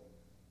world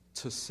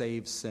to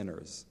save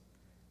sinners."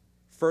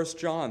 1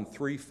 John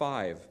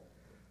 3:5,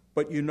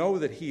 "But you know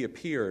that he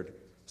appeared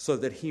so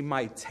that he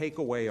might take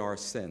away our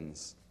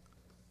sins."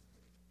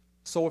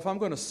 So if I'm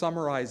going to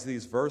summarize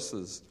these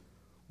verses,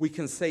 we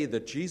can say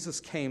that Jesus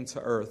came to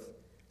earth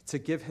to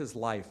give his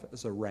life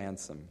as a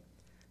ransom,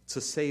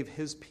 to save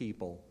his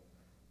people,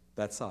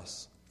 that's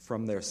us,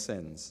 from their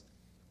sins.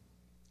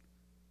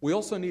 We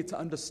also need to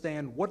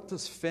understand, what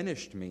does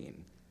finished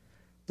mean?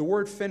 The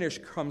word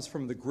finished comes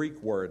from the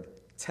Greek word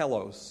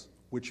telos,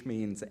 which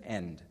means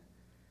end.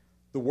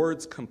 The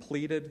words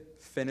completed,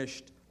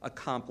 finished,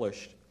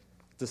 accomplished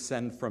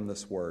descend from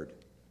this word.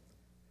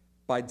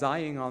 By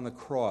dying on the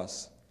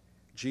cross,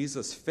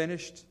 Jesus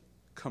finished,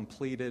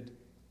 completed,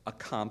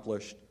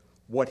 accomplished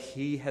what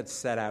he had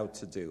set out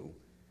to do,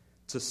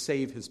 to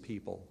save his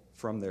people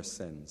from their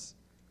sins.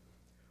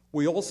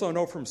 We also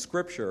know from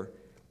Scripture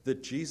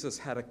that Jesus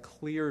had a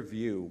clear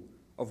view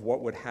of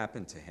what would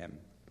happen to him.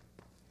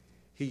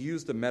 He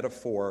used a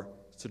metaphor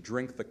to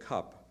drink the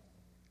cup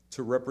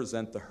to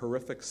represent the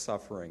horrific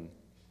suffering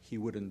he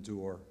would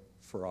endure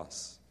for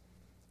us.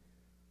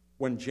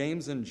 When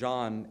James and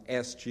John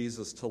asked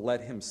Jesus to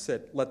let them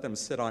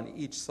sit on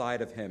each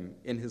side of him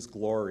in his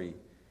glory,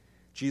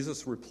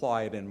 Jesus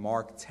replied in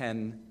Mark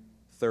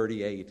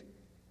 10:38,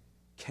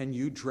 "Can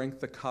you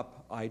drink the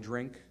cup I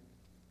drink?"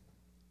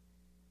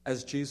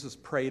 As Jesus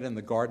prayed in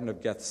the Garden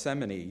of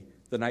Gethsemane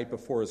the night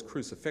before his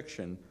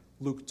crucifixion,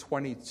 Luke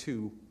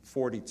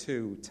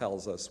 22:42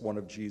 tells us one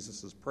of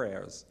Jesus'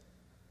 prayers.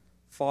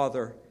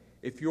 "Father,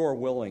 if you are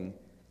willing,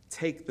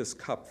 take this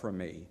cup from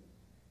me,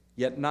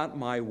 yet not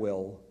my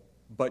will,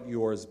 but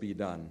yours be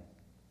done."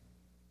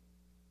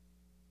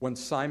 When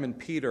Simon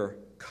Peter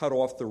cut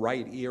off the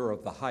right ear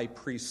of the high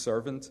priest's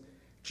servant,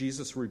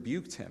 Jesus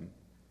rebuked him.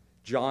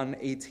 John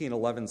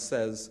 18:11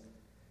 says,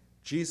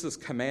 Jesus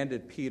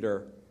commanded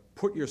Peter,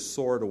 "Put your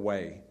sword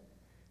away.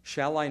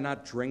 Shall I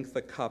not drink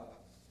the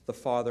cup the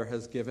Father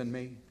has given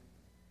me?"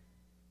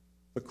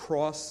 The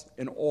cross,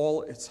 in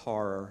all its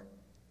horror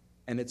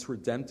and its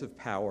redemptive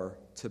power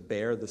to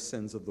bear the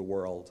sins of the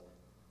world,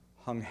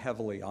 hung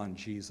heavily on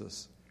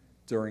Jesus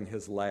during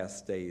his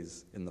last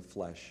days in the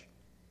flesh.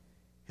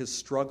 His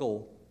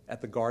struggle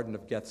at the Garden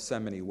of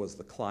Gethsemane was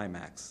the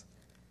climax.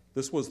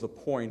 This was the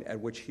point at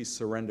which he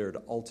surrendered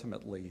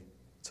ultimately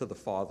to the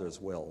Father's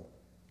will.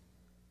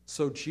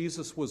 So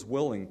Jesus was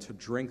willing to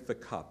drink the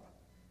cup,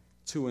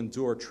 to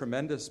endure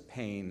tremendous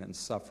pain and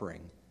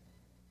suffering,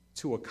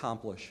 to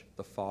accomplish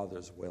the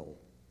Father's will.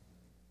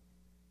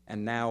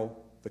 And now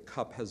the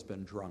cup has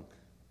been drunk.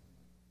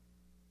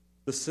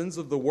 The sins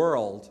of the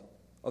world,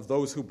 of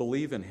those who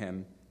believe in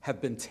him,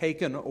 have been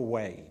taken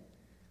away.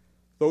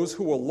 Those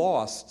who were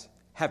lost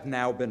have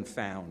now been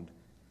found.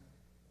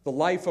 The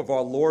life of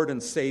our Lord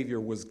and Savior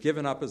was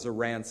given up as a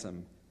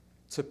ransom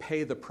to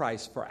pay the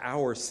price for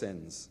our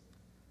sins.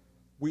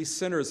 We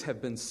sinners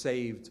have been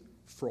saved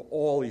for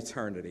all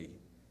eternity.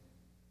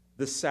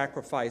 This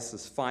sacrifice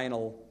is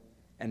final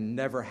and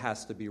never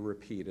has to be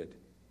repeated.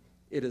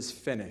 It is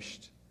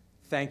finished.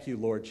 Thank you,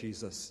 Lord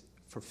Jesus,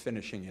 for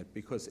finishing it,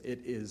 because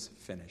it is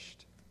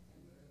finished.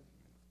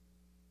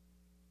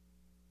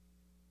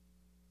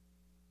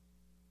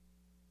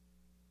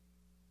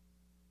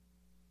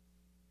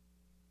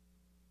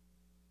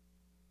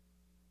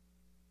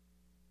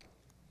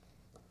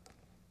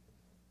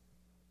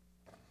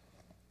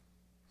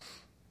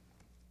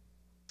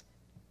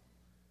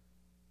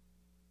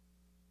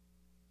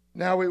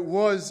 Now it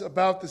was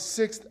about the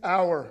 6th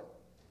hour,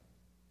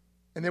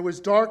 and there was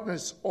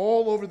darkness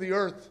all over the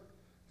earth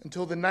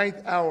until the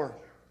 9th hour.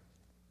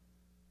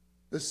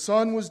 The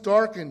sun was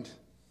darkened,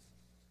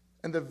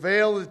 and the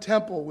veil of the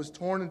temple was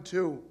torn in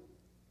two.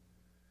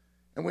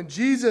 And when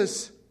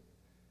Jesus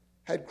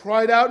had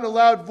cried out in a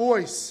loud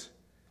voice,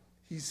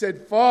 he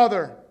said,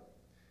 Father,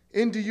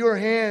 into your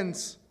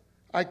hands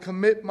I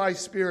commit my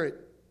spirit.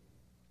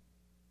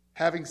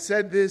 Having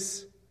said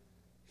this,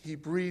 he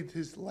breathed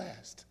his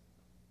last.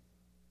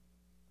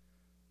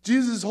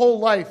 Jesus' whole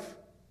life,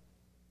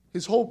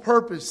 his whole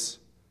purpose,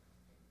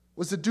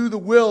 was to do the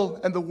will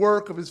and the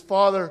work of his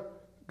Father,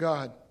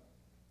 God.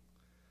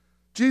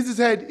 Jesus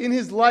had, in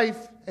his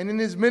life and in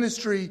his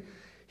ministry,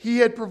 he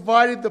had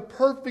provided the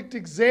perfect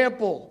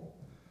example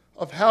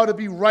of how to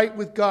be right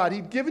with God.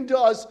 He'd given to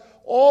us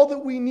all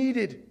that we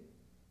needed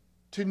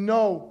to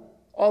know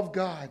of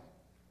God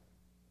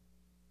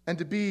and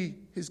to be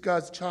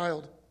God's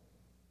child.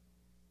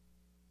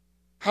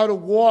 How to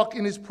walk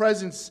in his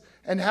presence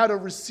and how to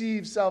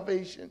receive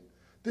salvation.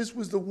 This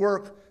was the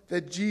work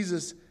that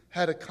Jesus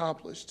had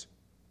accomplished.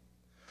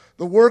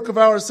 The work of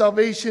our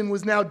salvation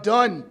was now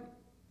done,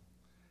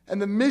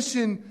 and the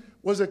mission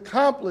was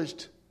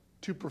accomplished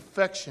to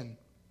perfection.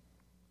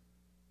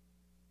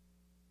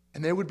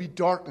 And there would be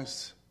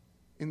darkness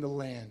in the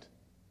land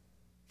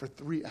for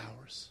 3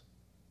 hours.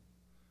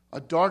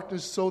 A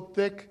darkness so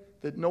thick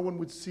that no one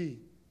would see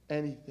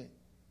anything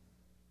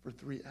for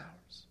 3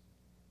 hours.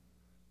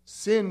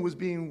 Sin was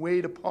being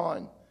weighed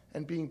upon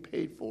and being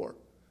paid for,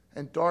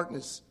 and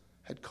darkness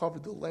had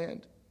covered the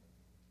land.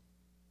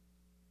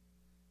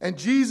 And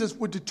Jesus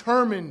would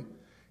determine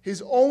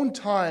his own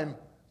time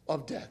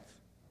of death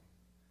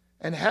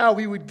and how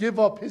he would give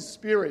up his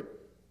spirit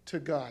to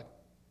God.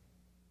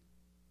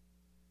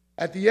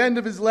 At the end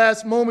of his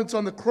last moments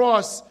on the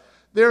cross,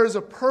 there is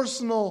a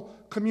personal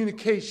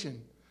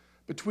communication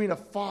between a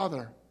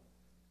father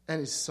and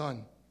his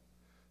son.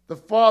 The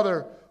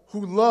father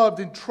who loved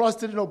and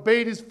trusted and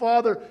obeyed his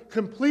father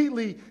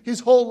completely his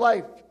whole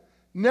life,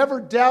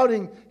 never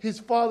doubting his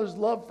father's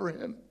love for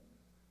him,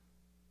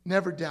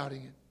 never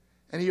doubting it.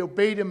 And he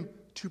obeyed him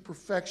to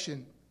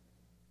perfection.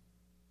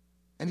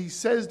 And he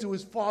says to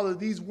his father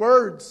these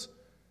words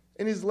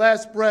in his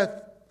last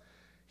breath.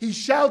 He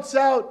shouts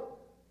out,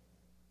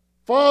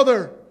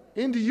 Father,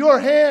 into your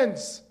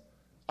hands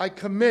I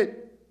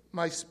commit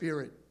my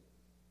spirit.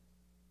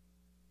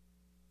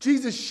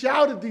 Jesus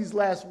shouted these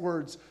last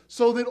words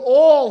so that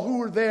all who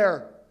were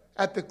there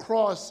at the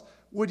cross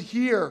would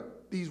hear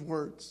these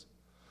words.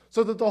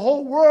 So that the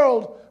whole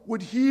world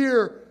would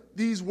hear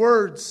these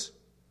words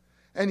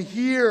and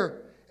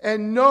hear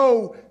and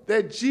know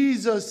that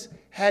Jesus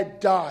had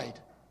died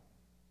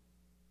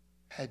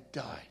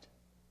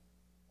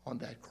on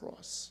that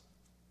cross.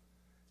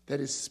 That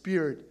his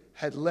spirit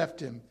had left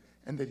him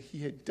and that he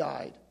had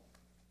died.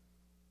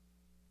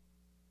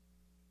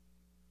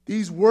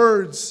 These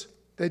words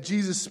that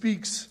Jesus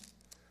speaks,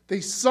 they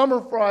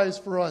summarize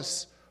for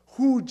us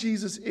who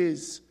Jesus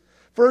is.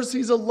 First,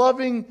 he's a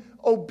loving,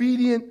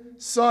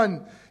 obedient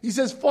son. He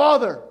says,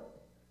 Father.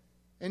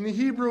 In the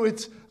Hebrew,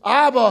 it's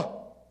Abba.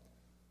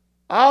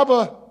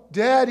 Abba,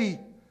 Daddy.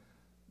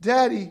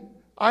 Daddy,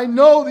 I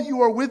know that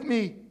you are with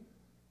me,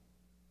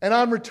 and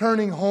I'm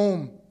returning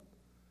home.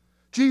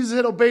 Jesus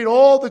had obeyed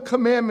all the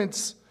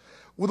commandments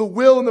with the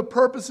will and the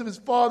purpose of his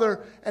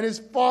Father, and his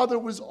Father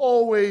was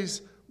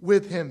always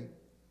with him.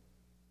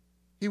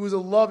 He was a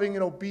loving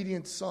and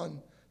obedient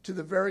son to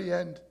the very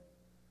end.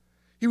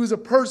 He was a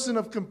person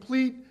of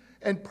complete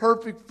and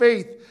perfect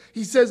faith.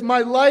 He says,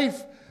 my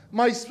life,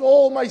 my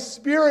soul, my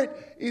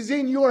spirit is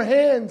in your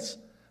hands.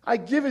 I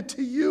give it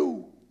to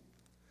you.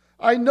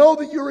 I know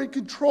that you're in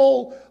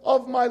control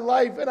of my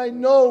life, and I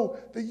know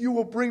that you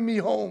will bring me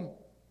home.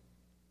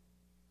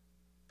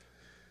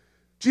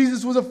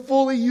 Jesus was a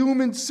fully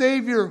human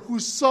Savior who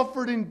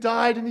suffered and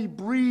died, and he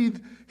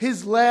breathed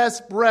his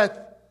last breath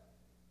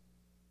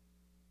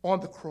on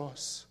the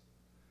cross.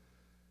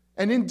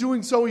 And in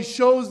doing so, he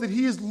shows that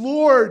he is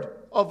Lord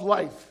of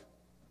life.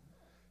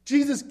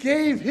 Jesus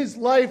gave his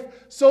life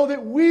so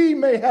that we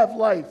may have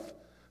life,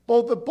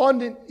 both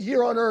abundant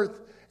here on earth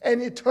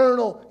and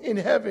eternal in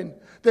heaven,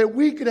 that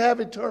we could have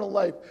eternal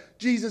life.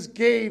 Jesus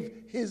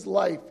gave his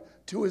life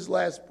to his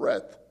last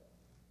breath.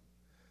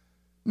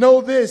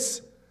 Know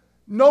this,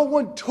 no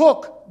one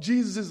took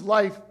Jesus'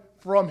 life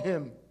from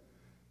him.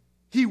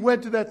 He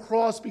went to that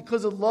cross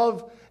because of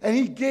love, and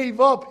he gave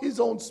up his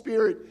own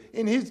spirit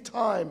in his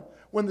time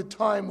when the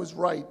time was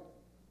right.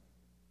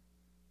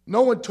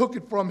 No one took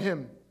it from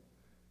him.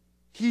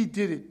 He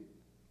did it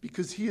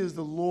because he is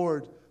the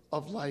Lord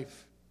of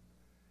life.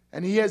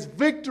 And he has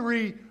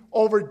victory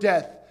over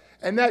death.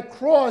 And that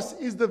cross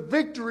is the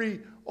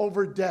victory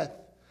over death.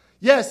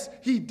 Yes,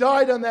 he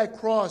died on that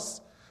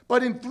cross,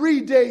 but in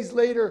 3 days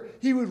later,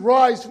 he would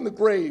rise from the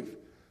grave,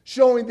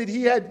 showing that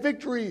he had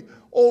victory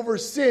over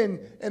sin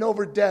and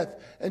over death,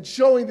 and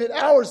showing that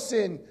our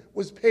sin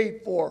was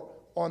paid for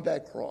on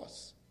that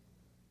cross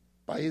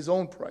by his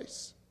own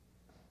price.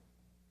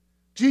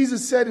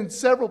 Jesus said in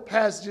several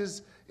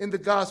passages in the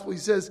gospel, he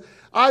says,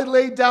 I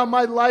laid down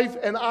my life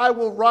and I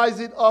will rise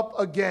it up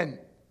again.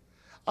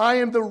 I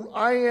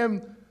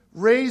am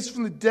raised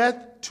from the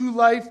death to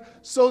life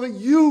so that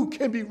you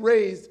can be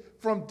raised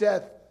from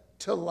death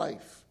to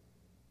life.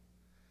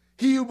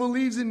 He who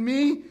believes in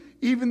me,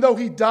 even though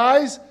he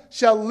dies,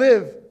 shall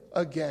live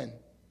again.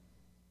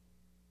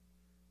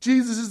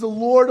 Jesus is the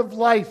Lord of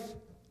life,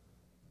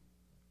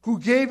 who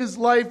gave his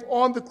life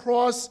on the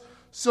cross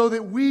so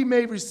that we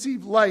may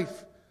receive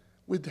life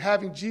with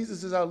having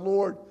Jesus as our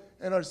Lord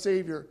and our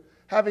Savior,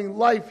 having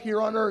life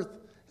here on earth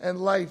and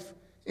life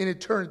in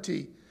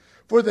eternity.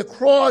 For the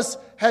cross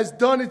has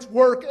done its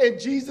work and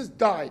Jesus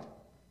died.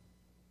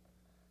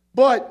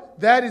 But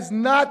that is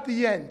not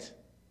the end.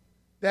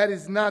 That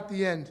is not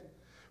the end.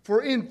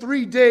 For in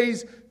 3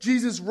 days,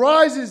 Jesus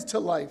rises to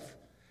life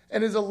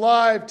and is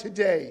alive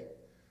today.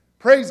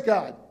 Praise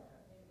God.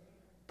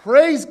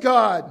 Praise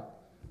God.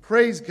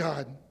 Praise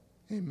God.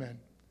 Amen.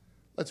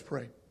 Let's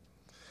pray.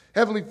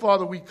 Heavenly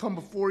Father, we come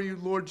before you,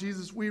 Lord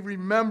Jesus. We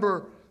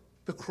remember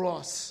the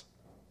cross.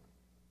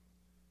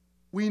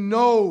 We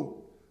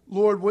know,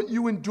 Lord, what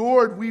you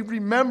endured. We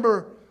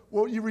remember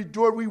what you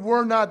endured. We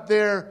were not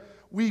there.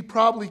 We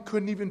probably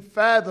couldn't even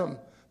fathom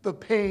the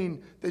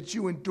pain that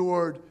you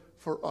endured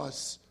for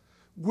us.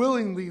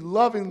 Willingly,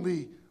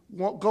 lovingly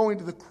going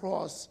to the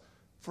cross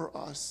for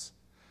us.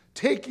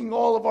 Taking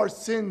all of our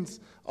sins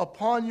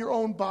upon your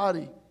own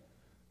body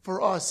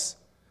for us.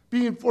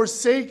 Being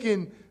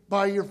forsaken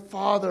by your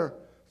Father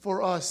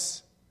for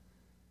us.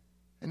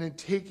 And then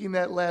taking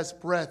that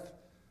last breath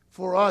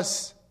for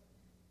us.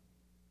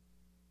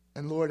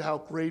 And Lord, how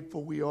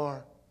grateful we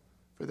are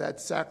for that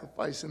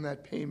sacrifice and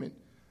that payment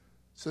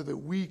so that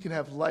we can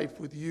have life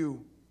with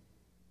you.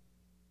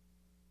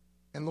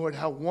 And Lord,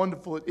 how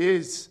wonderful it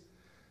is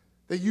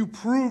that you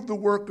proved the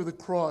work of the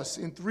cross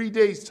in 3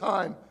 days'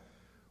 time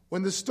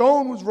when the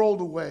stone was rolled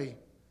away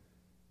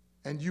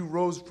and you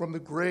rose from the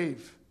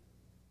grave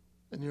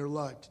and you're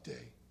alive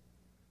today.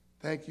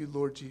 Thank you,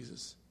 Lord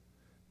Jesus.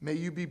 May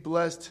you be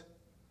blessed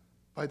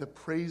by the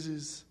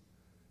praises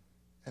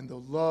and the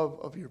love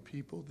of your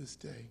people this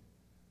day.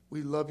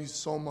 We love you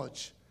so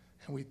much,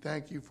 and we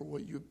thank you for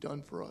what you have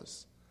done for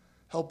us.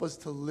 Help us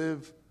to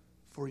live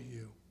for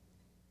you.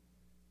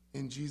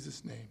 In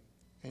Jesus' name,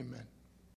 amen.